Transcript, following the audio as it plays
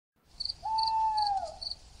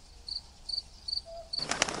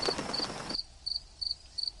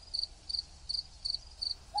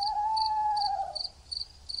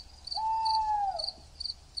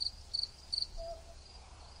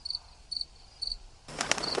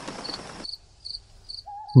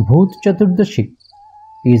Bhoot Chaturdashi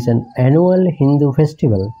is an annual Hindu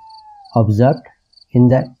festival observed in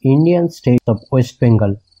the Indian state of West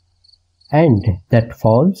Bengal and that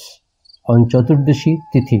falls on Chaturdashi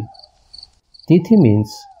Tithi. Tithi means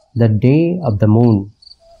the day of the moon.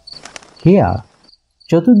 Here,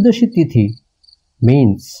 Chaturdashi Tithi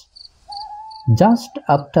means just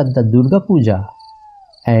after the Durga Puja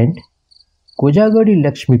and Kojagari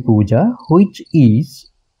Lakshmi Puja, which is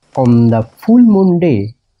on the full moon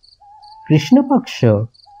day, Krishna Paksha,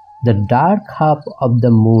 the dark half of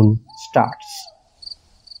the moon starts.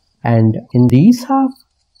 And in this half,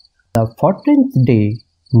 the 14th day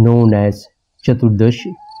known as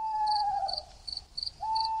Chaturdashi.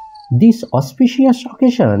 This auspicious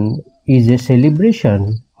occasion is a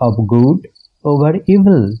celebration of good over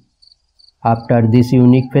evil. After this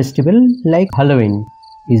unique festival, like Halloween,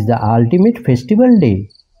 is the ultimate festival day,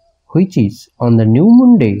 which is on the new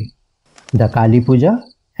moon day, the Kali Puja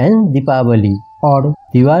and Deepavali or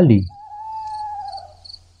Diwali.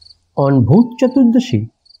 On Bhoot Chaturdashi,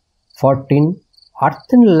 14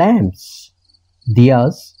 earthen lamps,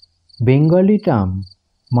 diyas, Bengali term,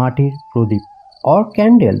 matir pradip, or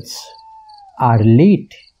candles, are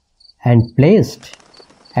lit and placed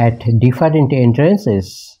at different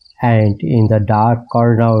entrances and in the dark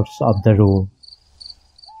corners of the room.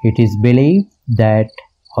 It is believed that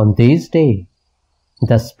on this day,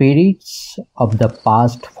 the spirits of the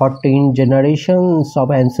past 14 generations of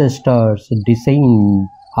ancestors descend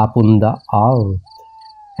upon the earth,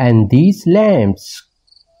 and these lamps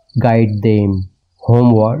guide them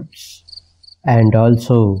homewards and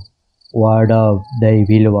also ward off the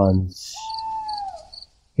evil ones.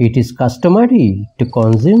 It is customary to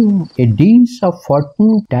consume a dish of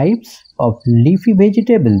 14 types of leafy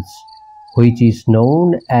vegetables, which is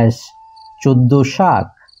known as Choddo Shak,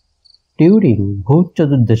 during Bhoot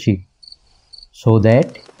Chaturdashi, so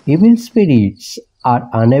that evil spirits are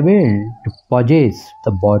unable to possess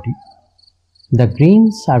the body. The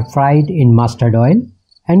greens are fried in mustard oil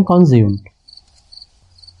and consumed.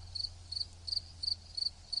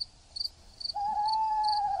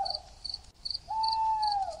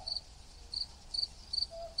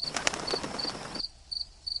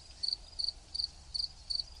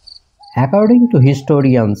 According to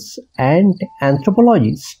historians and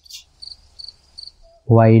anthropologists,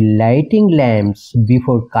 while lighting lamps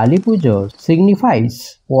before Kali Puja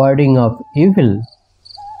signifies warding off evil,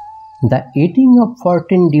 the eating of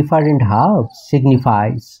 14 different herbs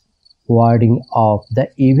signifies warding off the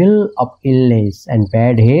evil of illness and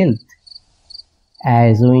bad health.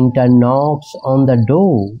 As winter knocks on the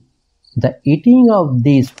door, the eating of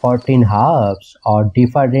these 14 herbs or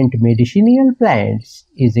different medicinal plants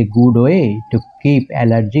is a good way to keep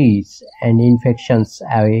allergies and infections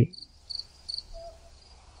away.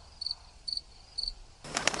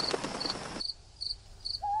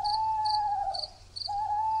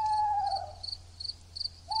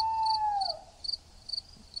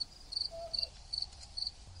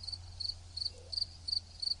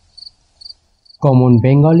 Common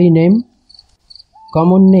Bengali name,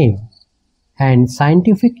 common name and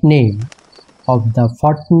scientific name of the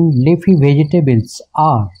 14 leafy vegetables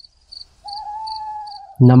are: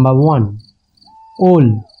 Number 1.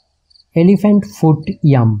 Ol, elephant foot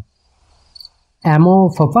yam,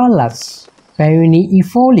 Amorphophallus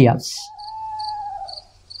perenniifolius.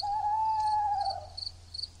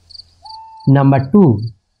 Number 2.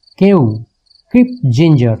 Kew, creep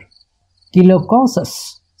ginger,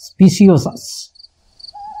 Chilocosus speciosus.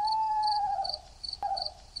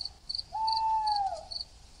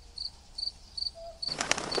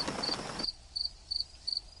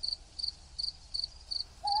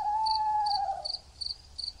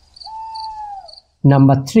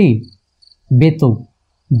 Number 3. Betu,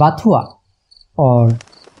 Bathua or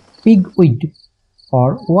pigweed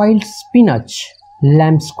or wild spinach,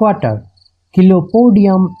 lamb squatter,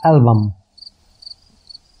 Chilopodium album.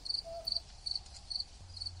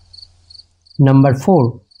 Number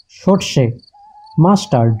 4. Shortse,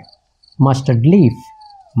 mustard, mustard leaf,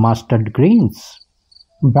 mustard greens,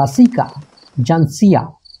 Brassica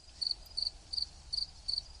jansea.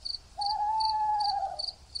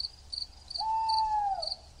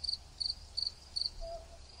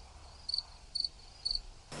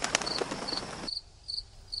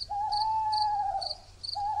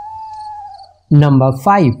 Number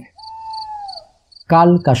 5.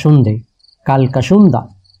 Kalkashunde, Kalkashunda,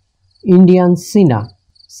 Indian Senna,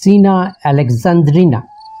 Senna alexandrina.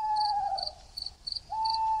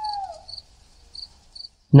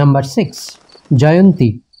 Number 6.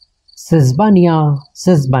 Jayanti, Sesbania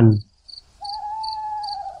sesban.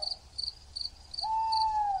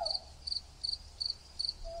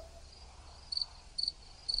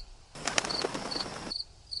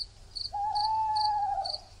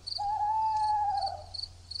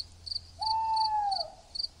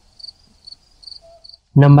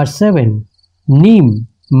 Number 7. Neem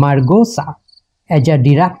margosa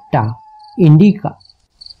Azadirachta indica.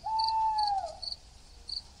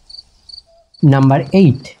 Number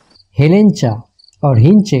 8. Helencha or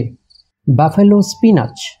hinche buffalo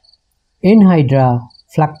spinach Enhydra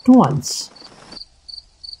fluctuans.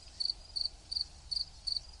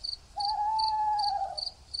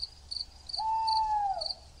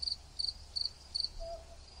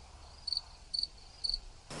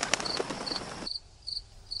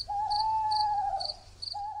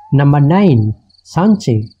 Number 9.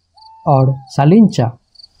 Sanche or salincha,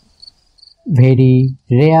 very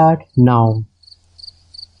rare now.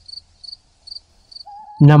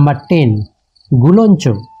 Number 10.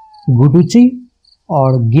 Guloncho, guduchi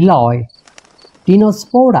or giloy,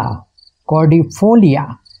 Tinospora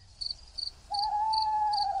cordifolia.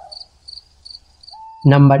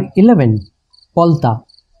 Number 11. Polta,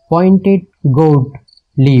 pointed gourd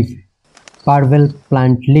leaf, parvel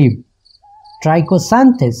plant leaf,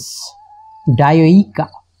 Trichosanthes dioica.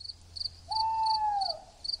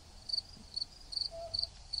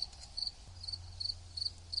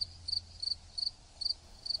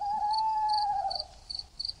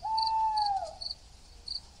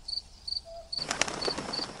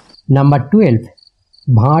 Number 12.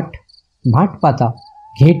 Bhat, bhat pata,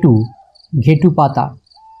 ghetu pata,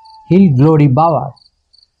 hill glory bower,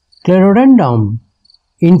 Clerodendron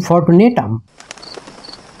infortunatum.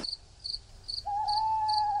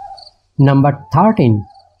 Number 13.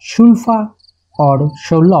 Shulfa or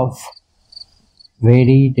sholof,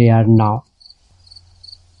 very rare now.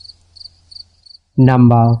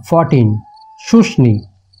 Number 14. Shushni,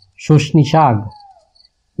 Shushni shag,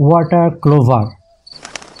 water clover,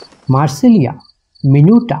 Marsilia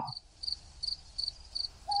minuta.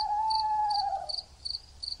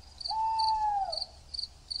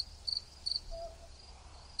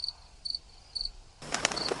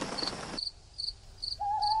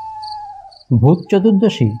 Bhoot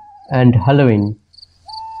Chaturdashi and Halloween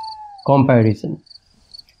comparison.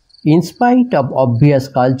 In spite of obvious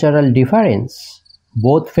cultural difference,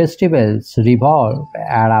 both festivals revolve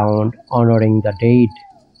around honoring the dead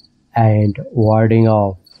and warding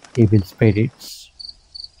off evil spirits.